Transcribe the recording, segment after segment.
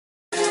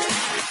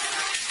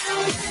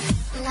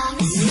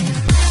It's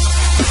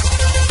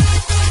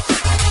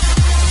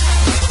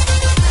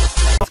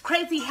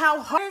crazy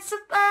how hard it's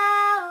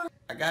about.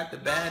 I got the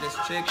baddest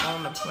chick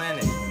on the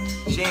planet.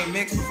 She ain't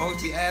mixed, but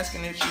folks be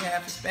asking if she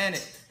half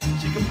Hispanic.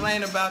 She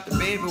complain about the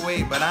baby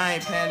weight, but I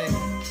ain't panicked.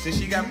 Since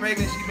she got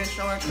pregnant, she been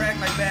showing crack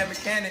like bad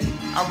mechanic.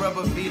 I rub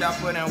her feet, I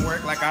put in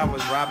work like I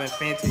was Robin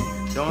Fenty.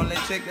 The only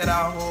chick that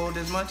I'll hold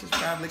as much is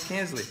probably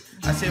Kinsley.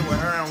 I sit with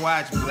her and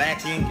watch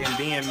Black Ink and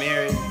Being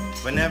Married,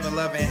 but never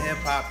loving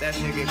hip-hop, that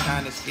shit get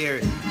kinda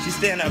scary. She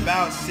standing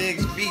about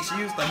 6 feet, she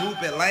used to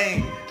hoop it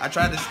lame. I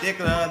tried to stick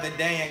her the other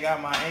day and got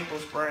my ankle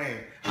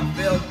sprained. I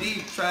fell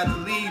deep, tried to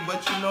leave,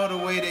 but you know the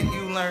way that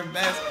you learn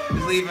best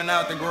is leaving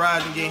out the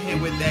garage and getting hit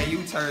with that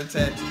U-turn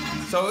text.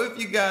 So if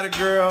you got a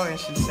girl and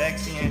she's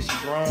sexy and she's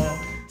grown,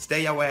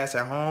 stay your ass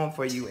at home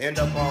for you end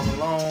up all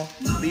alone.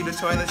 Leave the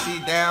toilet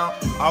seat down,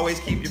 always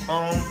keep your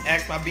phone.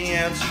 Ask my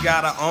BM, she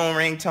got her own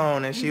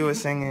ringtone and she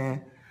was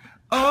singing,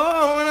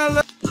 oh, when I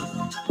love.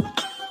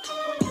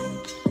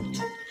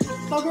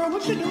 So girl,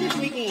 what you doing this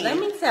weekend? Let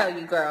me tell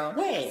you, girl.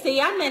 What? See,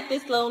 I met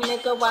this little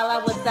nigga while I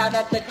was out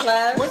at the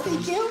club. What's he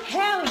cute?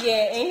 Hell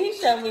yeah, and he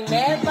showed me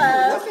mad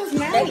love. What's his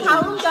name? They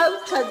call him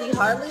Ghost cause he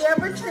hardly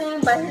ever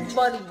seen, but his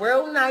body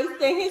real nice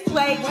and his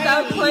swag so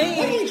What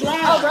clean. he drive?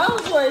 Oh,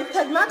 Rolls Royce,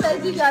 cause my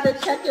baby gotta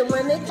check it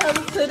when it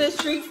comes to the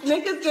streets.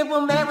 Niggas give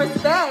him mad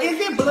respect. Is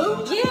it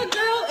blue? Yeah,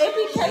 girl, it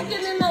be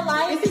shaking in the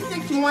light. Is he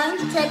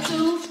 6'1",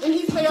 tattoos, and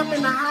he stay up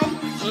in the height?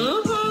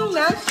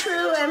 That's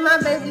true, and my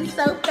baby's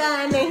so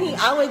fine, and he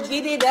always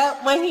get it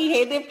up when he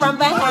hit it from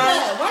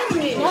behind. Wait a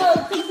minute. No,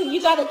 Cece, you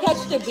gotta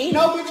catch the beat.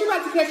 No, but you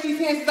got to catch these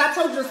hands because I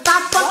told you to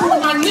stop fucking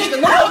with my nigga.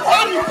 No,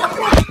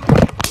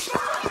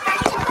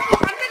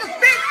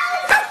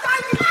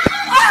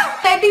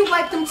 Baby,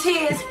 wipe them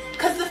tears,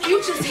 cause the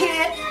future's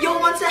here. You'll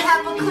want to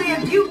have a clear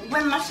view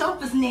when my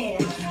chauffeur's near.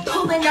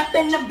 Pulling up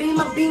in the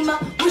beamer.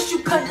 Wish you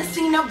could've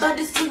seen her, but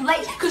it's too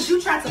late, cause you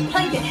tried to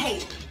play it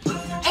hate.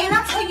 And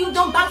I tell you,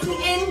 don't box me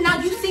in. Now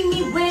you see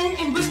me win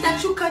and wish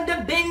that you could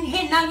have been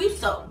here. Now you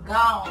so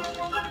gone.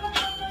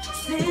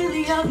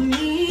 Silly of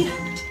me,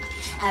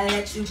 I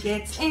let you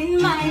get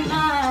in my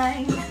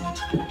mind.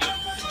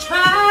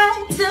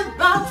 Try to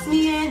box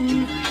me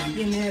in,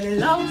 you nearly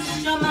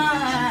lost your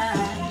mind.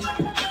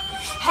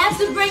 Had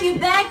to bring you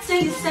back to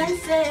your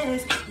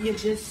senses. You're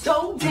just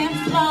so damn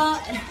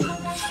flawed.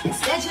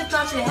 Instead you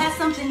thought you had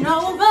something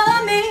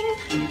over me.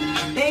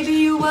 Baby,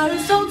 you were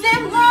so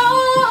damn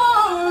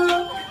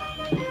wrong.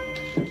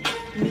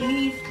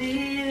 Me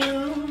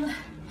feel,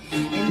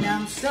 and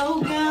I'm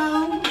so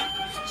gone.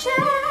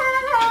 Challenge.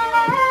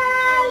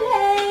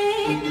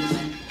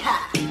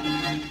 Ha.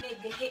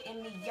 Nigga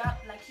hitting me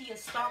up like he a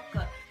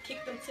stalker.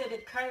 Kicked him to the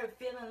curb,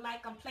 feeling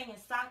like I'm playing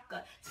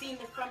soccer. Seen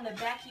it from the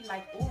back, he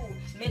like, ooh,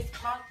 Miss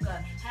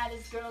Parker. Had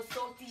his girl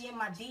salty in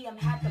my DM,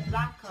 had to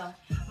block her.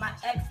 My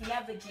ex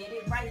never get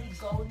it right, he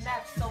go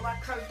left. So I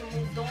curved and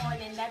moved on,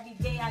 and every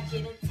day I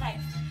get a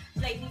text.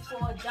 Played me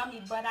for a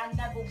dummy, but I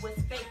never was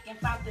fake. And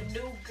found a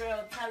new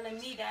girl telling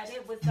me that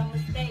it was a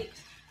mistake.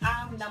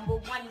 I'm number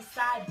one, these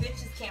side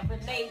bitches can't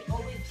relate.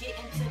 Always get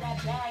into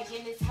that bag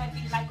and it's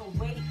heavy like a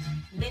weight.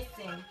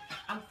 Listen,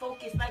 I'm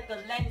focused like a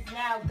lens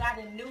now. Got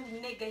a new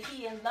nigga,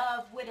 he in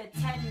love with a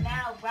 10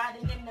 now.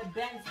 Riding in the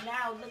Benz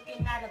now,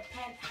 looking at a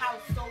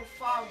penthouse. So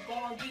far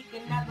gone, we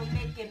can never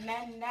make it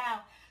men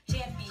now.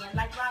 Champion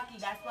like Rocky,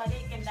 that's why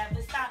they can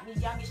never stop me.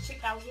 Youngest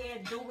chick out here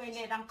doing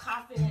it, I'm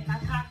confident,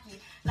 I'm cocky.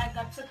 Like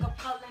I took up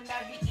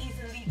culinary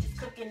easily, just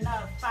cooking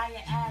up.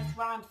 Fire ass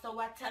rhymes, so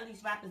I tell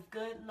these rappers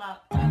good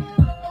luck.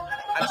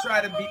 I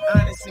try to be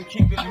honest and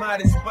keep it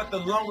modest, but the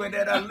longer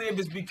that I live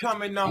is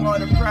becoming a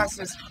harder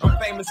process. I'm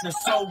famous and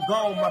so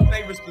gone, my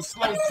favorite's the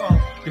slow song.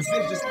 Cause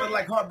it just feel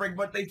like heartbreak,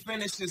 but they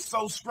finish it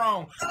so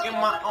strong. In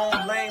my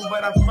own lane,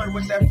 but I flirt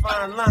with that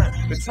fine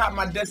line. The top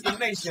my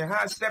destination,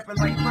 high stepping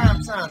like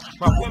prime time.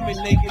 My women,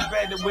 they get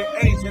better with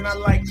age, and I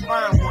like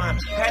fine wine.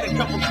 Had a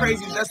couple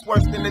crazies, that's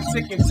worse than a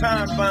ticking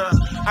time bomb.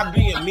 I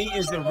be in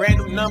meetings and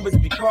random numbers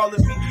be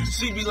calling me.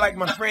 She be like,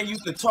 my friend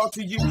used to talk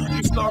to you,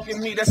 you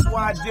stalking me. That's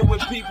why I deal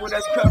with people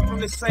that's cut from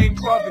the same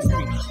cloth as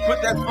me.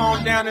 Put that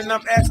phone down and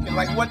I'm asking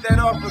like what that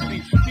offer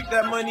be. Keep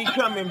that money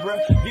coming, bruh.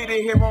 Get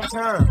it here on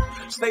time.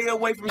 Stay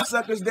away from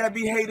suckers that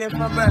be hating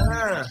from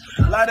behind.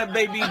 Lot of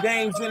baby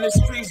dames in the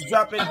streets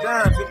dropping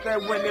dimes. If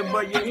that went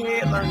above your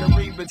head, learn to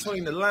read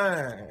between the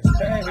lines.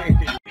 Hey.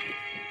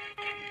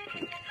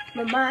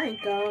 My mind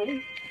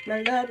gone,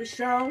 my love is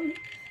strong.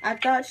 I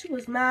thought she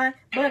was mine,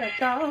 but I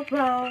thought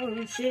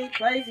wrong. Shit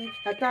crazy,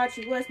 I thought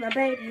she was my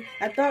baby.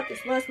 I thought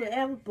this was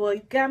forever, boy.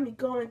 You got me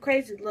going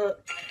crazy,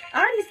 look.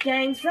 All these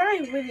games, I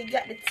ain't really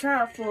got the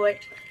time for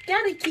it.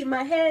 Gotta keep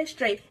my head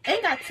straight,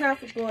 ain't got time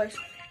for boys.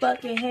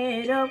 Fucking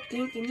head up,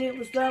 thinking it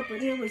was love,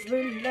 but it was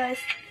really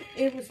lust.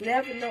 It was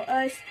never no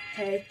us.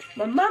 Hey,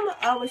 my mama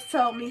always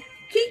told me,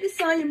 keep this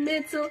on your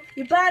mental.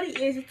 Your body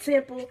is a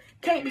temple,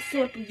 can't be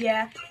simple,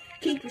 yeah.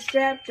 Keep it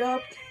strapped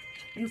up,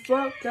 you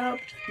fucked up,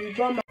 you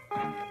bum.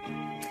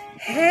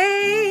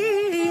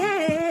 Hey,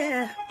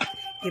 yeah,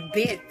 you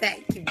been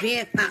fake, you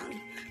been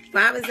phony.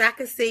 Far as I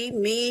could see,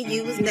 me and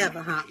you was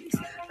never homies.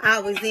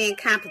 Always in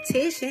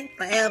competition,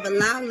 forever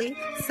lonely.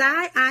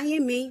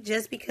 Side-eyeing me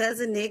just because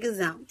a nigga's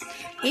on.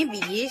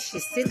 Envious, you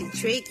silly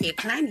trick, you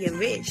claim you're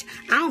rich.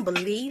 I don't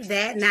believe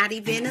that, not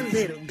even a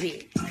little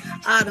bit.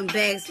 All them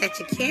bags that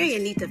you're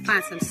carrying need to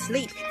find some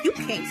sleep. You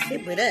can't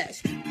sit with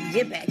us,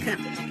 you're bad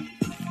company.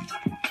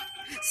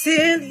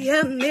 Silly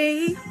of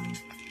me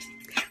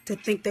to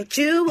think that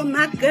you were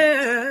my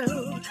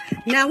girl.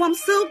 Now I'm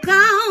so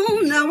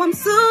gone, now I'm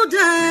so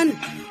done.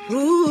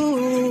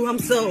 Ooh, I'm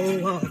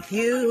so off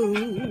you.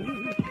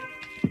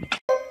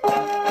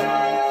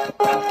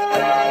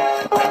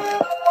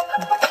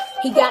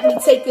 He got me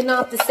taking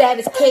off the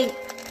savage cape.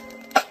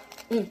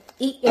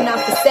 Eating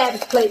off the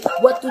savage plate.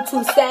 What do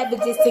two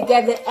savages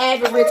together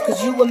average?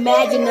 Cause you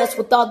imagine us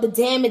with all the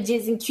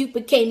damages, and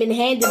Cupid came and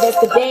handed us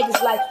the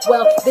baggage like,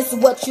 well, this is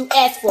what you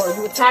asked for.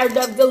 You were tired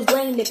of those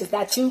lame niggas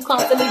that you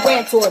constantly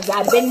ran towards.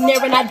 I've been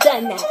there and I've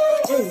done that.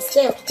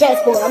 Still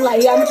passport. I'm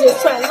like, yeah, I'm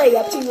just trying to lay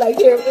up. He like,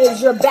 here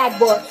is your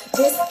backboard.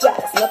 This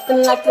guy's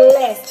nothing like the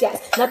last guys,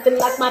 nothing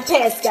like my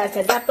past guys.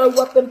 Cause I throw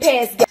up and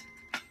pass guys.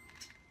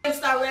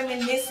 Start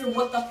reminiscing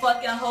what the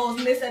fuck your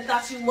hoes miss. I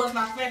thought you was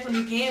my friend from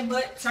the beginning,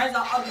 but turns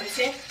out other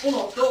 10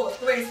 uno dos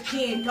tres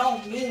again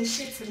don't mean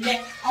shit to me.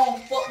 I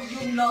don't fuck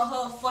with you, know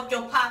her, fuck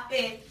your pop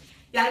in.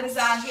 Y'all niggas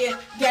out here,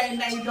 gang,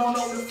 now you don't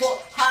know what the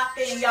fuck pop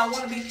in. Y'all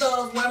wanna be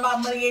thugs, where my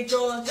money ain't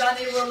yours. Y'all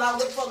didn't realize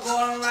what the fuck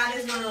going around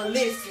this world.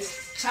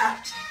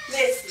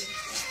 Listen.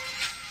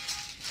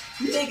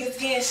 Niggas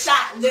getting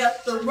shot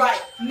left or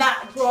right,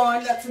 not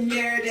growing up to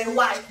marry their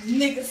wife.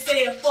 Niggas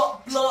saying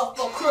fuck blood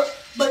for crook,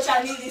 but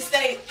y'all need to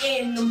stay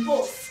in the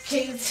books.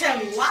 Can you tell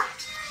me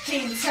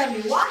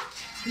why?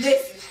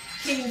 Listen,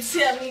 can you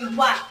tell me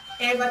why?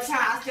 Every time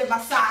I step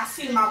outside, I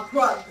see my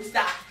brothers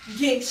die,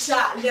 getting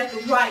shot left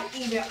or right,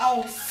 even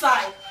on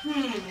sight.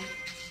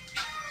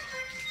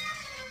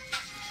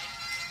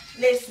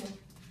 Listen.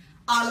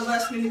 All of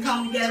us need to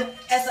come together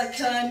as a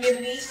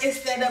community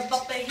instead of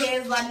bumping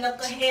heads like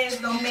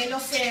knuckleheads. Don't make no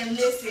sense.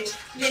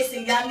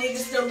 Listen, y'all niggas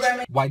still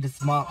running. Why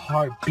does my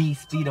heart beat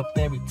speed up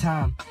every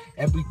time?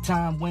 Every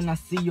time when I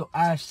see your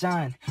eyes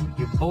shine.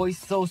 Your voice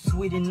so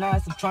sweet and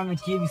nice. I'm trying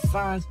to give you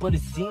signs, but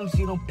it seems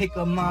you don't pick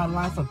up my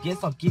lines. So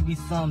guess I'll give you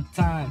some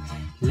time.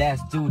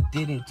 Last dude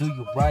didn't do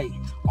you right.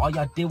 All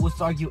y'all did was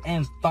argue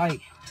and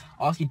fight.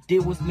 All he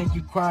did was make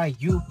you cry.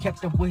 You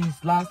kept up with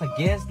his lies. I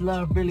guess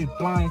love really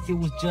blinds. He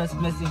was just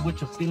messing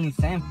with your feelings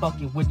and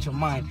fucking with your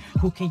mind.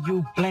 Who can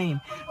you blame?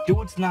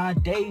 Dudes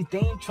nowadays, they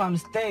ain't trying to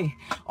stay.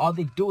 All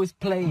they do is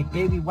play.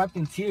 Baby,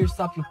 wiping tears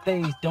off your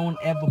face. Don't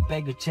ever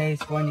beg or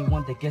chase for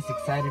anyone that gets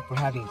excited for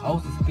having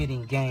hoes and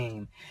spitting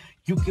game.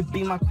 You could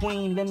be my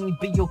queen, let me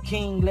be your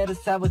king. Let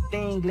us have a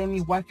thing, let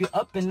me wipe you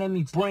up and let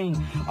me bring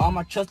all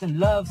my trust and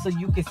love so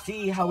you can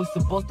see how it's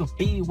supposed to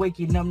be.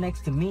 Waking up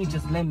next to me,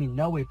 just let me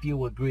know if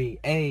you agree.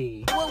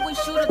 Ayy. Well, wish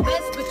you the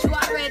best, but you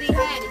already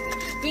had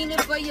it. Being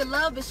for your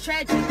love is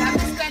tragic. I've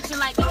been scratching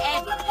like an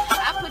addict.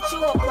 I put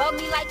you above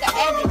me like an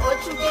addict, but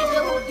you did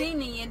the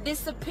Houdini and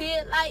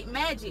disappeared like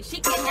magic. She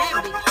can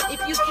have it if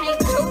you can't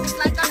choose.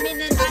 Like I'm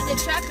in and out of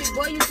traffic,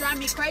 boy, you drive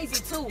me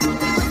crazy too. We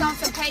was on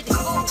some paid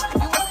food.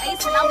 You was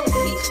ace and I was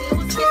peach. It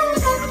was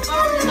kissing through the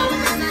phone and all of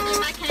a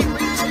sudden I can't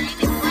reach her and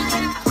it run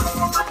out.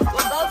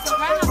 What goes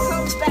around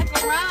comes back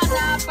around.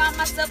 Now I find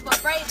myself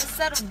afraid to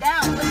settle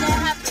down. What that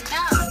happened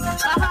now?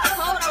 My heart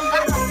cold, I don't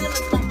got no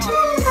feelings no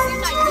more. It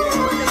seems like you don't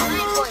want to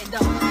blame for it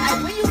though. Like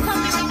when you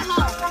coming in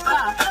home,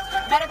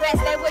 matter of fact,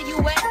 stay where you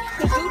at,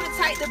 cause you the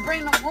type to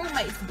bring them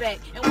roommates back,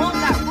 and won't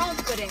got room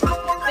for that.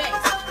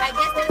 Facts. I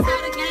guess that's how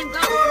the game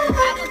goes.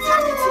 I done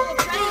turned into a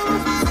player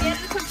cause I'm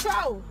scared of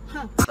control.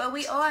 But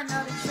we all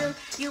know the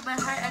truth. You've been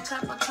hurt a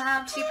couple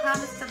times. She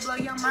promised to blow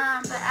your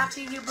mind, but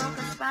after you broke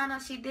her spine, all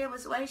she did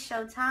was waste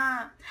your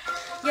time.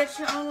 Yet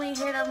you only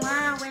hit a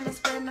line when it's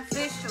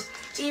beneficial,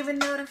 even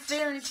though the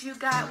feelings you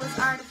got was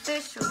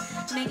artificial.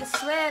 Niggas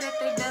swear that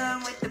they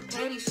done with the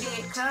petty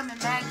shit, coming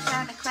back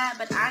trying to clap,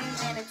 but I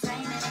ain't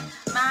entertaining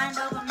it. Mind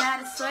over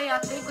matter, swear y'all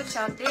think what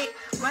y'all dick.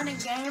 Running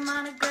game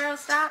on a girl,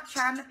 stop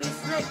trying to be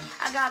slick.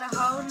 I got a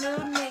whole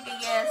new nigga,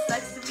 yeah,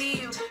 sucks to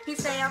be you. He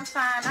say I'm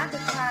fine, I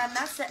decline,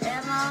 that's the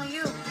L on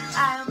you.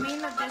 I don't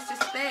mean no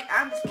disrespect,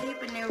 I'm just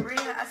keeping it real.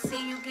 I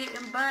see you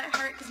getting butt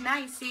hurt, cause now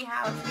you see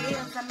how it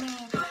feels. I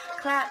mean,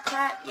 clap,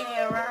 clap,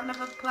 yeah, round of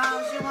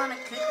applause. You want a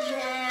cookie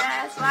head,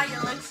 that's why you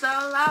look so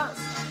lost.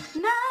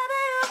 Now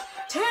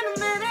they in a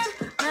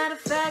minute, matter of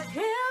fact,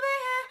 he'll be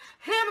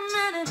here in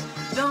a minute.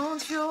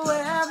 Don't you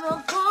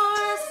ever for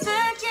a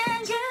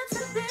second get to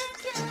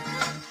thinking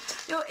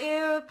you're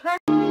irreplaceable.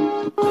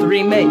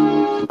 3 May,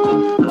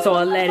 so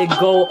I let it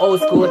go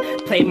old school.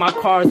 Play my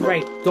cards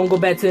right, don't go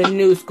back to the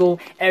new school.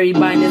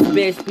 Everybody in this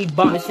bitch be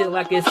bumping shit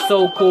like it's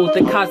so cool.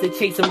 The cops are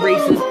chasing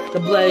races, the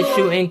blood is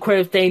shooting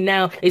queers. They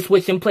now they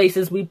switching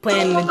places. We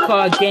playing the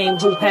card game.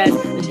 Who has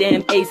the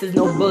damn aces?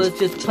 No bullets,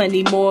 just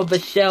plenty more of a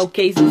shell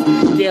cases.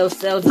 Jail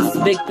cells as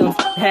victims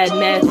had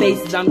mad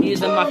faces. I'm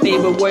using my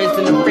favorite words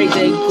in the phrase.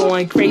 They're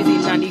going crazy.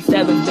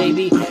 97,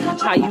 baby.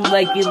 How you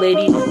like it,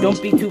 lady?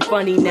 Don't be too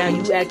funny now.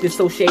 You acting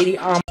so shady.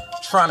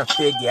 Trying to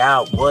figure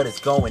out what is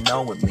going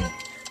on with me.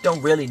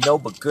 Don't really know,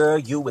 but girl,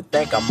 you would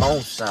think I'm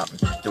on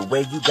something. The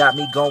way you got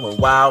me going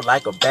wild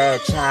like a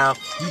bad child.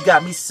 You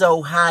got me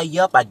so high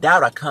up, I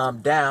doubt I come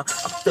down.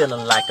 I'm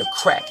feeling like a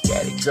crack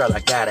addict, girl,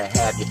 I gotta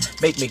have you.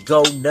 Make me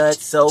go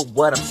nuts, so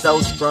what, I'm so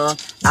strung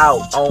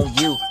out on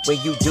you. When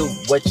you do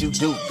what you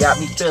do, got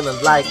me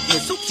feeling like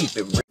this, so keep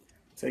it real.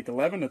 Take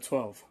 11 or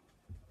 12.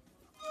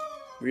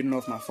 Reading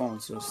off my phone,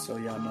 just so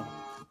y'all know.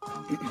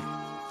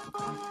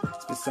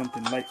 Spit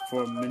something light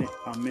for a minute.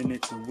 I'm in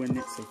it to win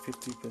it. Say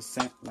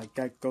 50% like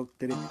I go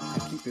did it.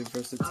 I keep it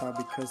versatile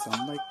because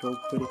I might go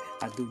put it.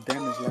 I do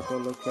damage like all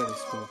the credit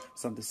score.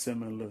 Something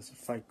similar to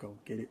FICO,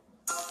 get it?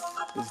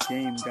 This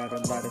game got a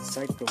lot of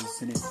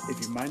psychos in it.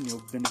 If you mind your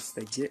business,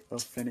 they get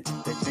offended.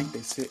 They think they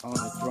sit on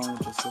the throne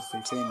just because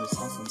they famous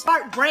on some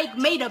Heartbreak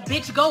made a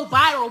bitch go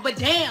viral, but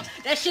damn,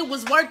 that shit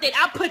was worth it.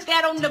 I put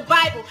that on the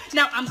Bible.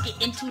 Now I'm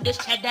getting to this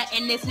cheddar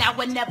and this now.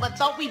 I never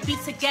thought we'd be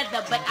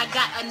together, but I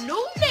got a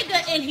new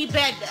nigga and he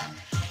better.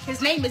 His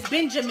name is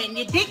Benjamin.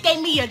 Your dick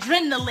gave me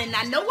adrenaline.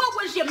 I know I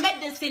was your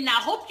medicine. I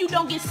hope you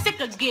don't get sick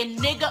again,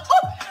 nigga.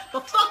 Ooh,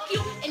 but fuck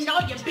you and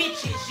all your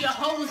bitches. Your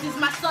hoes is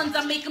my sons.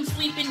 I make them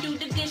sleep and do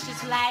the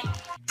dishes like.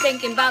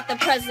 Thinking about the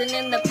present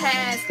and the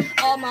past,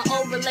 all my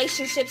old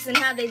relationships and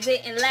how they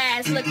didn't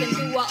last. Looking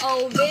through our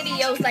old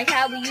videos like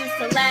how we used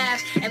to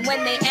laugh. And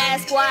when they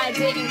ask why it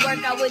didn't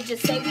work, I would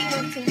just say we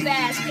moved too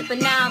fast. But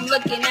now I'm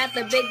looking at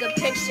the bigger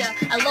picture.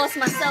 I lost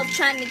myself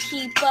trying to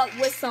keep up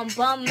with some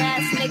bum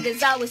ass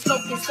niggas. I was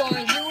focused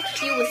on you,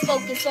 you was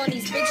focused on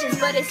these bitches.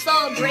 But it's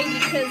all great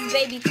because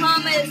baby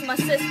karma is my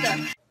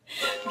sister.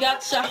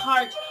 Got your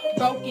heart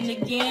broken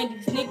again.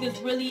 These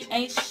niggas really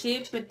ain't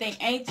shit, but they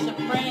ain't your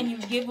friend. You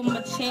give them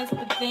a chance,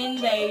 but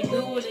then they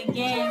do it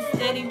again.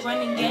 Steady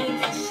running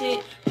games and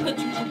shit, put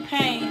you through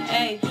pain.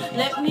 Hey,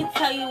 let me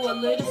tell you a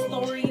little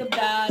story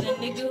about a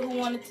nigga who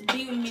wanted to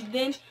be with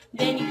me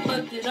then he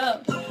fucked it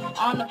up.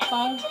 On the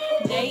phone,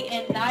 day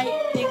and night,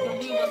 thinking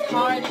we was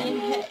hard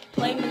and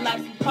play me like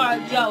some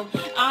cards. Yo,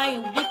 I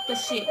ain't with the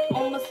shit.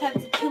 Almost had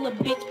to kill a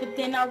bitch, but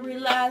then I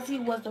realized he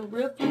wasn't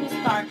real from the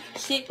start.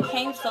 Shit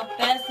came so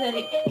fast that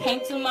it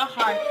came to my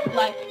heart.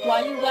 Like,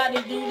 why you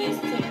gotta do this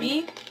to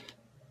me?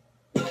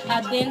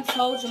 I then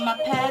told you my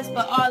past,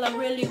 but all I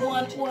really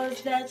want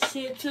was that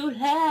shit to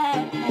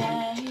last.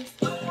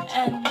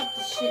 And with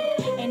the shit,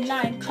 and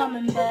I ain't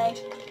coming back,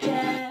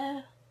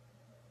 yeah.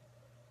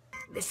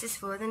 This is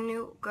for the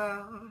new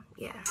girl,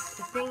 yeah.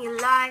 The thing you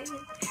like,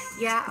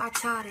 yeah, I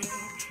taught it.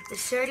 The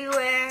shirt he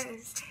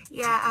wears,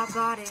 yeah, I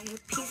bought it.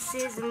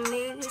 Pieces of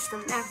me still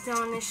left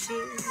on the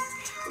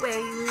sheets. Where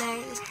you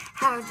lay,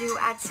 how do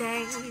I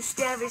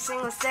taste every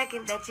single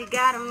second that you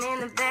got him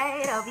in the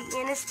bed? I'll be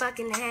in his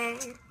fucking head.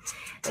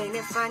 Ain't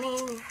it funny?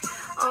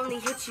 Only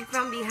hit you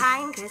from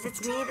behind, cause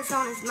it's me that's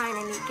on his mind.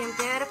 And he can't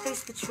bear to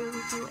face the truth,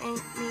 you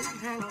ain't me,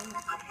 honey.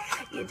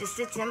 You're just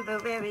a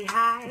temporary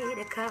high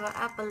to cover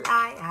up a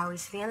lie, how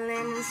he's feeling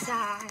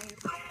inside.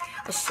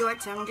 A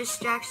short-term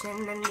distraction,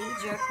 a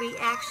knee-jerk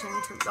reaction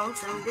to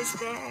lonesome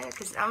despair,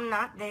 cause I'm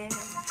not there.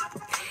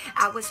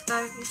 I was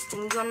first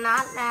and you're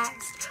not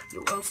last.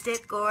 You won't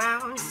stick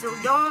around, so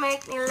don't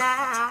make me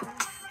laugh.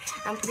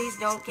 And please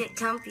don't get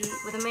comfy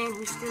with a man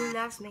who still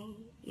loves me.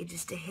 You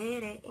just a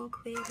hit it and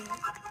quit it.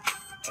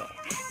 Yeah,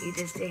 you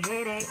just a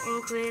hit it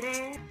and quit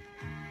it.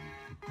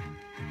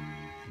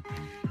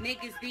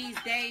 Niggas these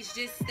days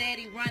just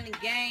steady running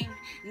game.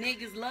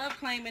 Niggas love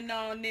claiming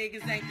all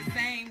niggas ain't the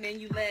same. Then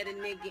you let a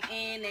nigga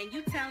in and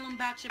you tell him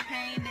about your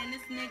pain. Then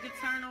this nigga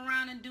turn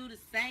around and do the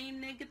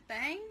same nigga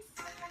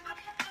things.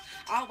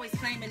 Always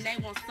claiming they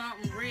want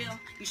something real.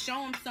 You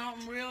show them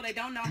something real, they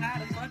don't know how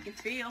to fucking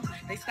feel.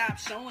 They stop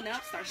showing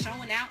up, start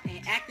showing out, and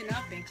acting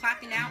up and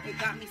clocking out. It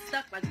got me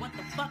stuck like what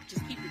the fuck,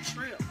 just keep it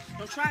trill.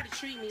 Don't try to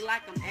treat me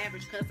like I'm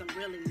average, cause I'm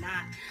really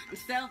not. I'm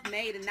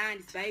self-made, a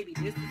 90s baby,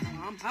 this is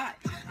why I'm hot.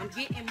 I'm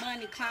getting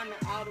money, climbing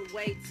all the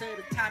way to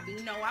the top.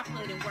 You know I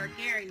put in work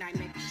every night,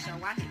 making sure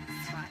I hit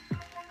the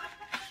spot.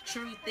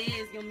 Truth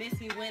is, you'll miss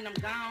me when I'm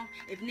gone.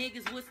 If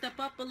niggas would step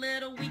up a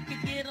little, we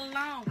could get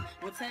along.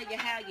 Won't tell you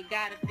how you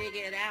gotta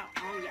figure it out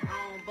on your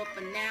own. But for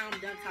now, I'm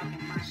done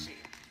talking my shit.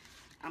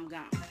 I'm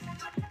gone.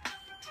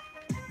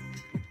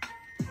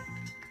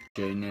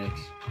 Okay,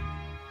 next.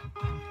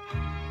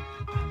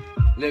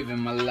 Living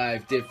my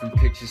life, different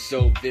pictures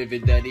so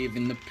vivid that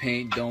even the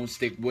paint don't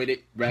stick with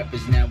it.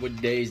 Rappers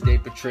nowadays, they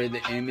portray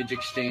the image,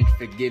 exchange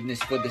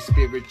forgiveness for the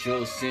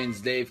spiritual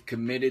sins they've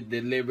committed.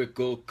 Their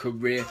lyrical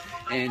career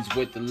ends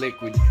with the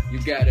liquid. You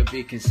gotta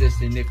be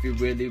consistent if you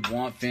really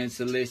want fans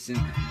to listen.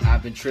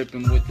 I've been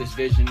tripping with this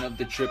vision of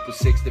the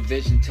 666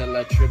 division till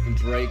I trip and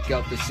break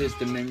out the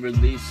system and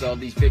release all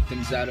these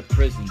victims out of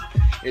prison.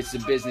 It's a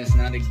business,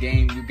 not a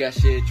game. You got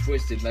shit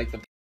twisted like the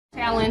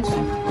challenge.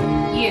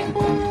 Yeah.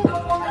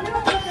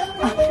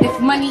 If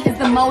money is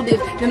the motive,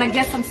 then I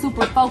guess I'm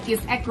super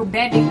focused,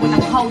 acrobatic when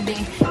I'm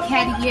holding.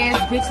 Catty ass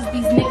bitches,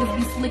 these niggas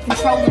be slick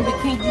controlling, but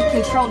can't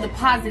you control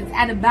deposits?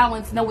 Out of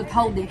balance, no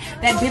withholding.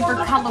 That Denver,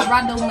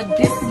 Colorado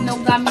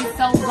medicinal got me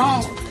so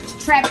gone.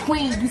 Trap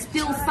queen, you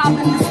still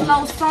sobbing the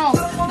slow songs.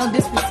 No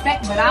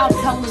disrespect, but I'll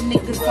tell a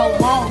nigga so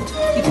long.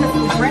 Because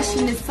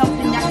progression is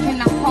something I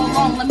cannot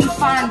prolong. Let me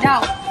find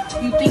out.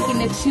 You thinking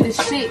that you the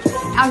shit.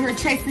 Out here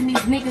chasing these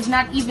niggas,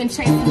 not even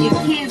chasing your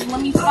kids.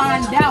 Let me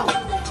find out.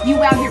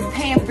 You out here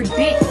paying for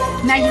dick.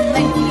 Now you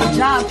late for your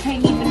job,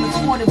 can't even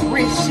afford a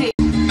brick shit.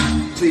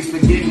 Please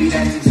forgive me,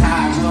 that's just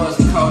how it was.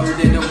 Colder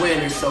than the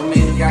winter, so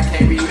many I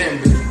can't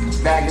remember.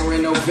 Bagger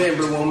in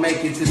November, won't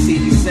make it to see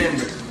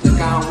December. Look,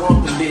 I don't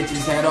want them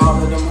bitches, had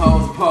all of them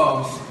hoes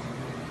paused.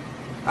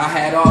 I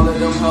had all of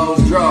them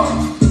hoes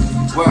draws.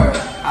 Word,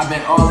 I've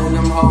been all in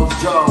them hoes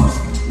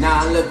jaws.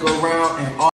 Now I look around and all